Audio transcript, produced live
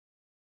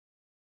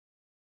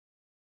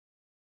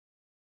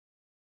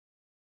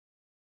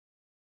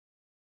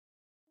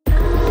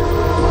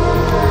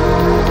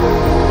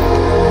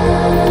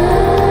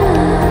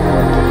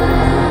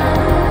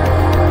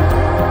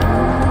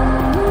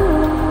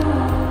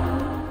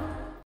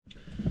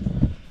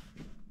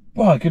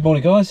Right, good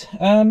morning guys.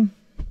 I'm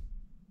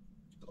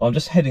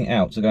just heading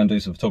out to go and do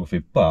some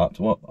photography, but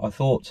what I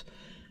thought,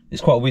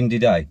 it's quite a windy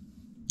day,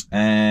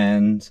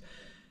 and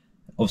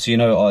obviously you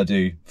know I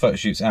do photo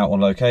shoots out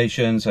on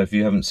location. So if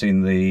you haven't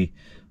seen the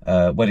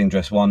wedding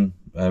dress one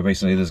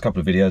recently, there's a couple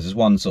of videos. There's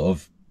one sort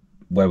of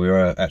where we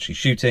were actually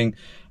shooting,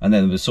 and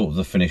then there was sort of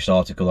the finished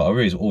article that I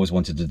really always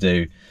wanted to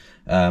do.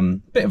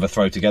 Bit of a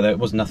throw together. It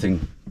was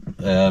nothing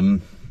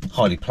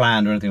highly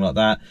planned or anything like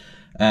that,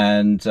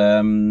 and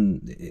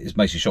it's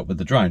basically shot with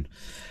the drone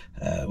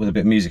with a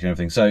bit of music and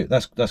everything, so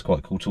that's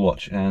quite cool to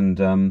watch.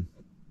 And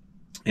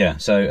yeah,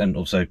 so, and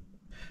also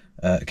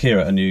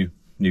Kira, a new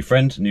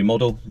friend, new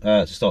model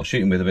to start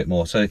shooting with a bit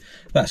more, so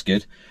that's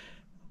good.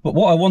 But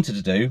what I wanted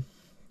to do,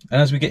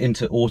 and as we get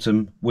into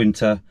autumn,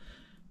 winter,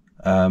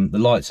 the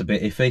light's a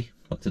bit iffy.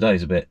 Like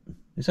today's a bit,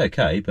 it's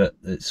okay, but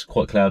it's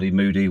quite cloudy,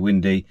 moody,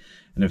 windy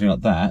and everything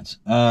like that.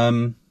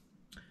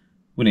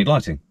 We need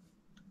lighting.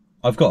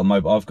 I've got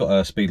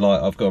a speed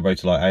light, I've got a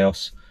rotor light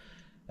EOS,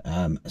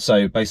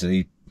 so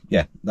basically,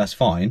 yeah, that's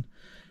fine.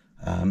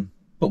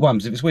 But what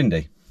happens if it's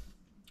windy?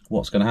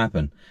 What's going to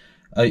happen?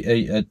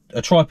 A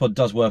tripod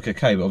does work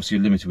okay, but obviously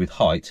you're limited with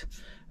height.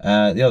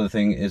 The other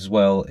thing as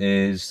well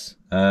is,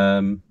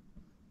 you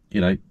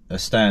know, a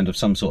stand of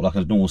some sort, like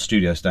a normal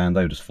studio stand,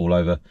 they would just fall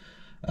over.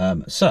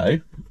 So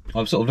I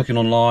was sort of looking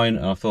online,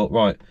 and I thought,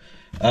 right,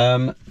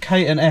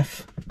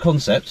 K&F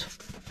Concept.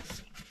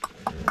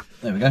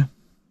 There we go.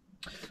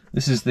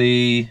 This is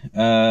the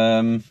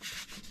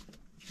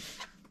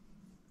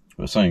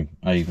we're saying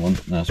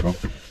A1. No, that's wrong.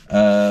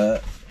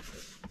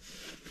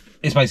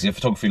 It's basically a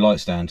photography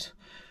light stand,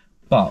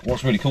 but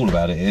what's really cool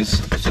about it is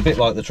it's a bit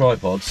like the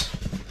tripods.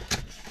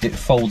 It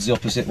folds the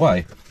opposite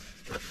way.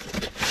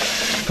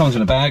 Comes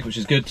in a bag, which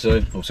is good, so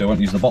obviously I won't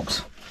use the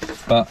box,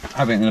 but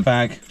having it in a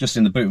bag, just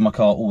in the boot of my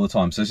car all the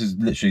time. So this is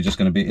literally just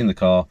going to be in the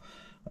car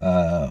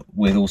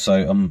with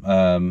also a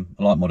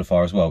light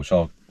modifier as well, which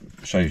I'll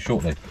show you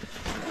shortly.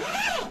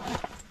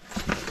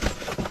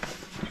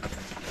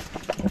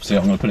 Obviously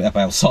I'm going to put it up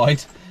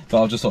outside, but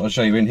I'll just thought I'd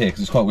show you in here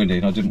because it's quite windy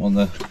and I didn't want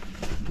the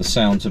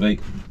sound to be,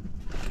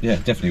 yeah,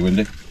 definitely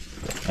windy,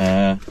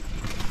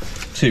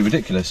 too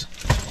ridiculous.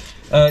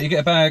 You get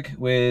a bag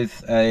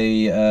with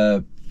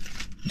a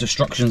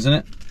instructions in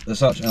it as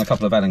such, and a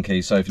couple of Allen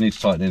keys, so if you need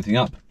to tighten anything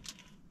up,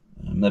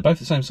 they're both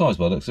the same size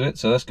by the looks of it,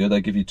 so that's good.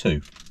 They give you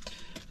two,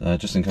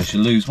 just in case you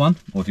lose one,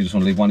 or if you just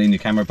want to leave one in your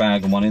camera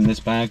bag and one in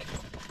this bag.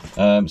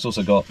 It's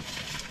also got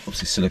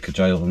obviously silica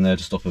gel in there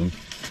to stop them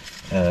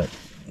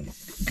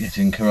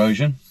getting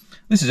corrosion.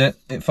 This is it.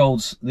 It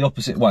folds the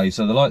opposite way,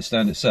 so the light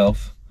stand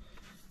itself,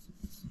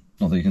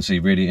 not that you can see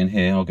really in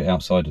here, I'll get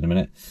outside in a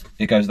minute,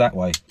 it goes that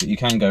way, but you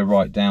can go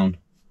right down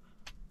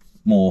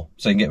more,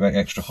 so you can get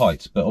extra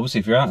height. But obviously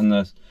if you're out in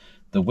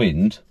the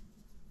wind,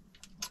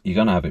 you're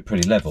going to have it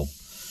pretty level,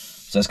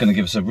 so that's going to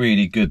give us a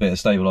really good bit of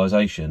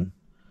stabilization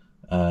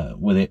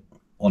with it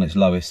on its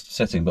lowest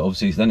setting. But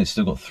obviously then it's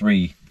still got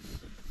three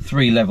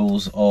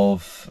levels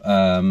of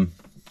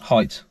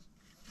height,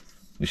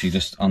 which you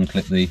just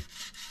unclip the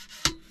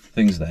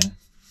things there,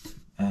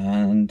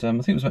 and I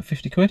think it was about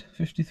 50 quid,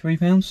 53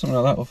 pounds, something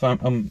like that, off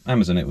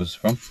Amazon it was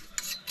from.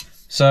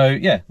 So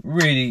yeah,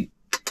 really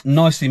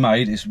nicely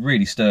made. It's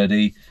really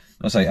sturdy.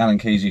 I say Allen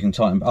keys you can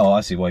tighten. Oh,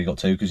 I see why you got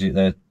two, because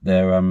they're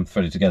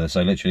threaded together.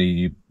 So literally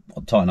you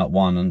tighten up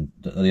one and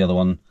the other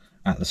one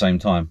at the same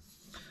time.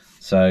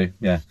 So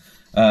yeah,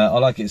 I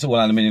like it. It's all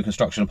aluminium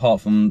construction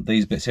apart from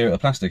these bits here are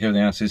plastic.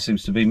 Everything else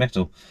seems to be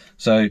metal.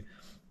 So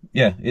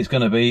yeah, it's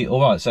going to be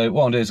all right. So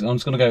what I'm doing is I'm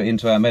just going to go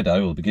into our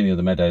meadow, or the beginning of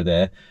the meadow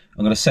there.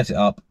 I'm going to set it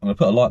up. I'm going to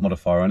put a light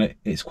modifier on it.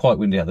 It's quite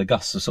windy out. The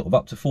gusts are sort of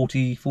up to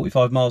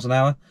 40-45 miles an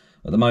hour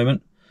at the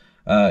moment.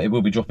 It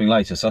will be dropping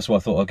later, so that's why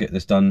I thought I'd get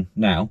this done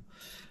now.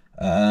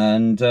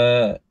 And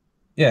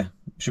yeah,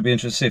 should be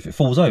interested to see if it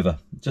falls over.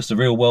 Just a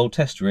real world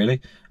test really,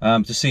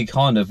 to see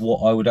kind of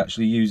what I would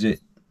actually use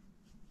it.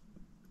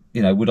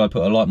 You know, would I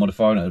put a light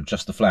modifier on it or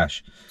just the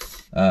flash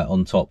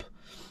on top?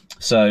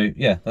 So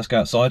yeah, let's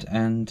go outside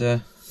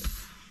and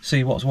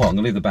see what's what. I'm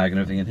gonna leave the bag and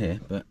everything in here,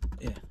 but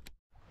yeah.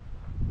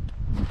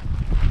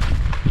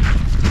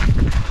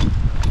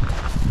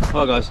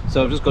 Hi guys,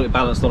 so I've just got it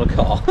balanced on a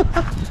car.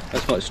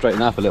 Let's might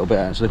straighten up a little bit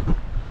actually.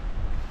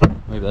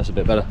 Maybe that's a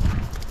bit better.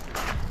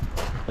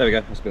 There we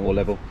go, that's a bit more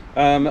level.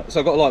 So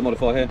I've got a light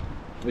modifier here,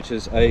 which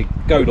is a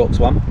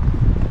Godox one.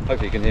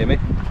 Hopefully you can hear me.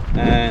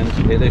 And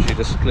it literally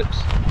just clips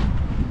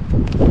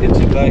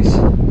into place.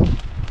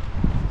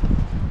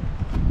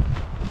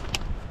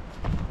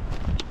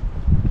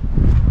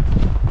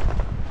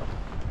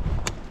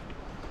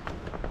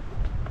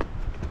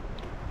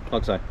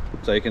 Like so.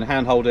 So you can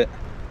hand hold it,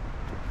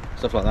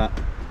 stuff like that,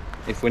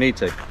 if we need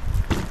to.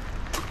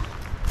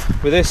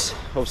 With this,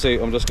 obviously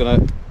I'm just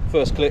going to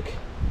first click,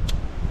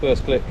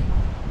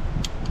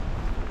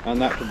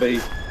 and that could be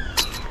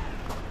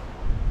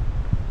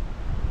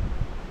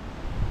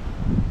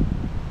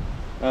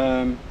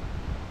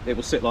it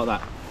will sit like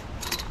that.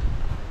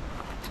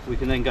 We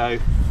can then go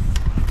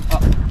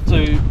up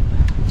to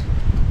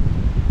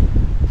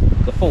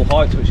the full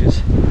height, which is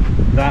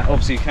that.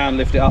 Obviously you can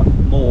lift it up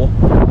more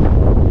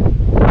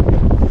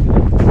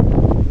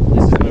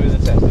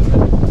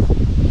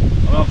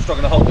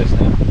struggling to hold this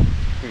now.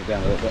 Bring it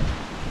down a little bit.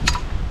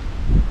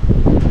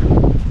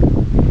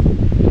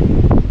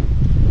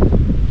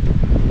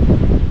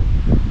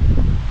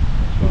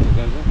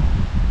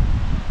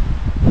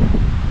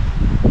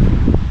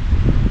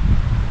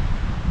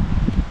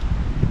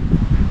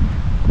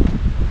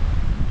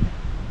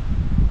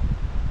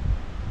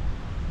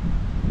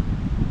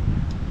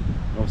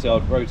 Obviously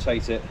I'd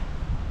rotate it.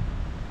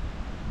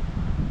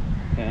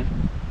 Okay.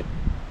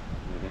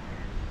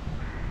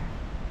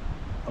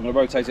 I'm going to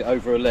rotate it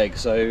over a leg,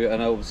 so,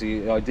 and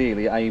obviously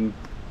ideally aim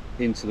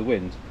into the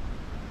wind.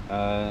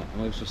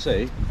 And we shall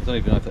see. I don't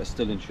even know if that's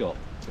still in shot,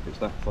 if it's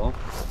that far.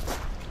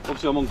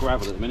 Obviously I'm on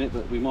gravel at the minute,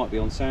 but we might be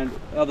on sand.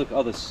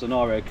 Other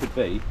scenario could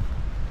be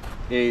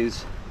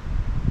is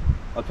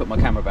I put my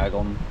camera bag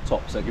on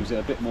top, so it gives it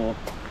a bit more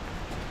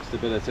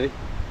stability.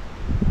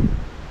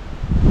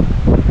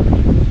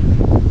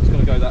 It's going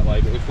to go that way,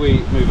 but if we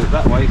move it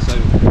that way, so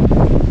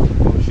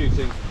we're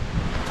shooting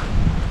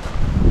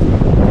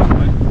that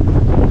way,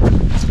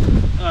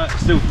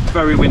 it's still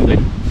very windy,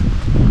 so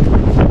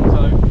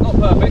not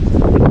perfect.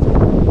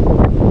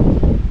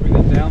 Bring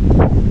it down.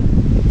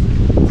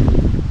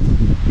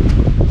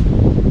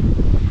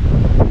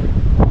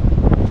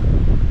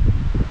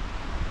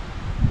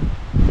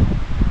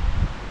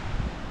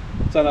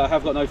 So I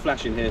have got no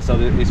flash in here, so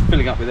it's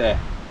filling up with air.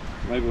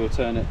 Maybe we'll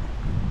turn it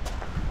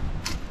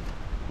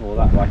more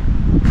that way.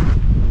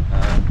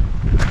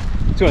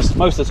 To be honest,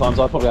 most of the times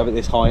I probably have it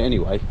this high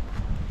anyway.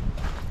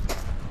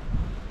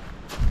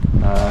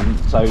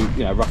 So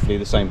you know, roughly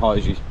the same height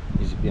as you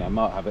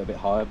might have it a bit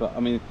higher. But I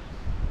mean,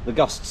 the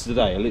gusts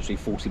today are literally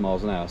 40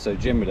 miles an hour. So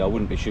generally, I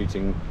wouldn't be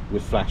shooting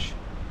with flash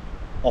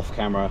off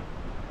camera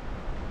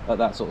at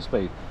that sort of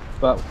speed.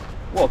 But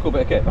what a cool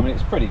bit of kit. I mean,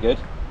 it's pretty good.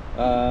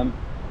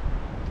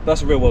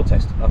 That's a real world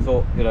test. I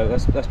thought, you know,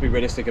 let's be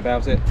realistic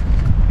about it.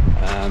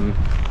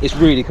 It's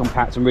really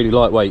compact and really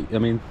lightweight. I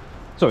mean,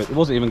 sorry, it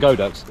wasn't even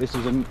Godux. This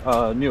was a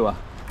newer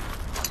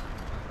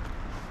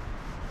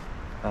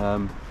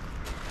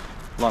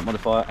light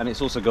modifier, and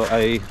it's also got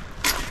a.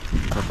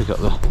 I'll pick up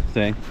the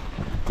thing.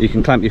 You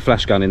can clamp your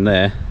flash gun in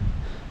there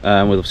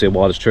with obviously a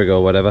wireless trigger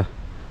or whatever.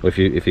 Or if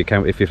your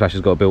flash has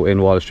got a built-in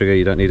wireless trigger,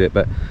 you don't need it.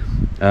 But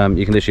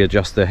you can literally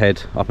adjust the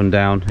head up and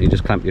down. You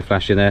just clamp your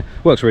flash in there.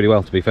 Works really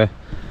well, to be fair.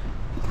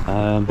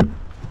 And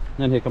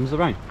then here comes the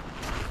rain.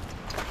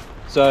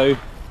 So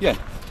yeah,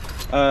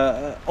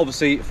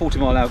 obviously 40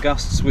 mile an hour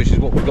gusts, which is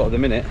what we've got at the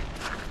minute,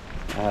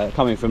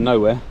 coming from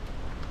nowhere.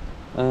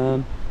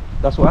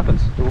 That's what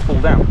happens, it will fall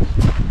down. I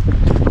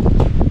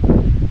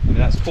mean,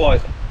 that's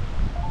quite,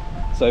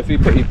 so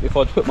if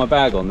I put my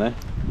bag on there,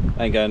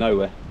 it ain't going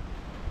nowhere,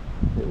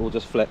 it will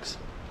just flex.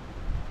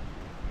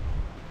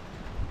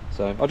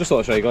 So I just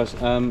thought I'd show you guys.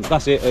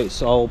 That's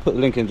it. I'll put the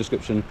link in the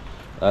description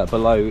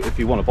below if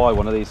you want to buy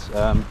one of these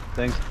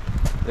things.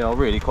 They are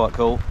really quite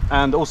cool,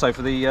 and also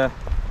for the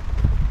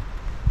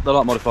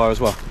light modifier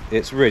as well.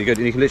 It's really good,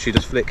 and you can literally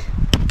just flick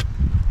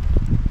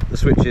the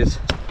switches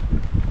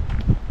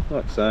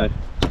like so.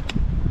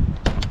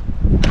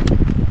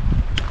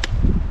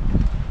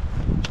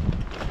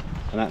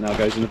 And that now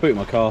goes in the boot of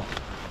my car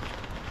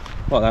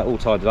like that, all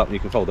tied up, and you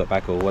can fold that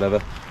back or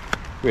whatever.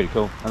 Really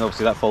cool. And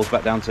obviously that folds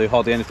back down to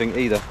hardly anything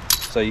either,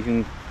 so you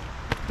can,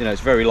 you know,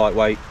 it's very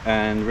lightweight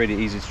and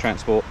really easy to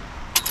transport.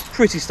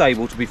 Pretty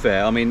stable, to be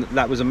fair. I mean,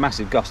 that was a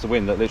massive gust of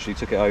wind that literally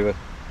took it over,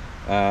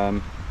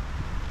 and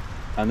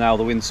now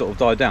the wind sort of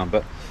died down.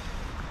 But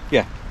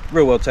yeah,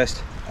 real world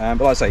test.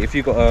 But like I say, if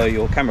you've got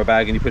your camera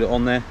bag and you put it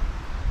on there,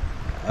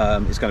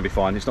 it's going to be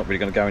fine. It's not really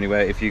going to go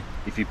anywhere if you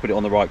put it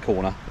on the right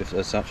corner,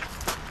 as such.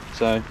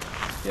 So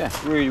yeah,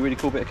 really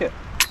cool bit of kit.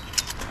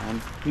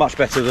 Much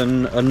better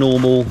than a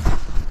normal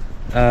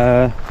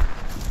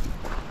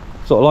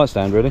sort of light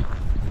stand, really.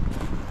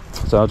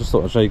 So I just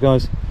thought I'd show you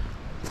guys.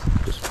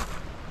 Just a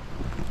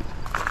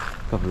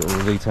couple of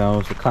little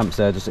details. The clamps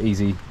there, just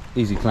easy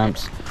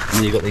clamps. And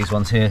then you've got these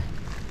ones here,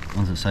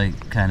 ones that say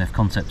KNF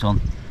Concept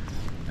on.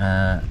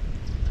 Yeah,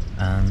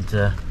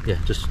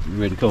 just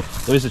really cool.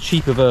 There is a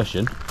cheaper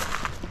version,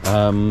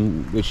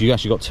 which you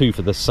actually got two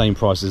for the same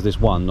price as this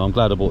one. I'm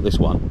glad I bought this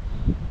one.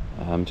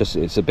 Just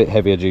it's a bit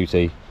heavier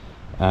duty,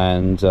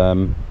 and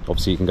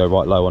obviously you can go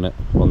right low on it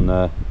on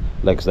the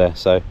legs there.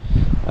 So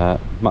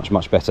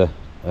much better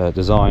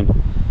design,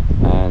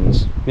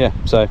 and yeah.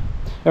 So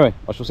anyway,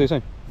 I shall see you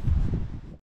soon.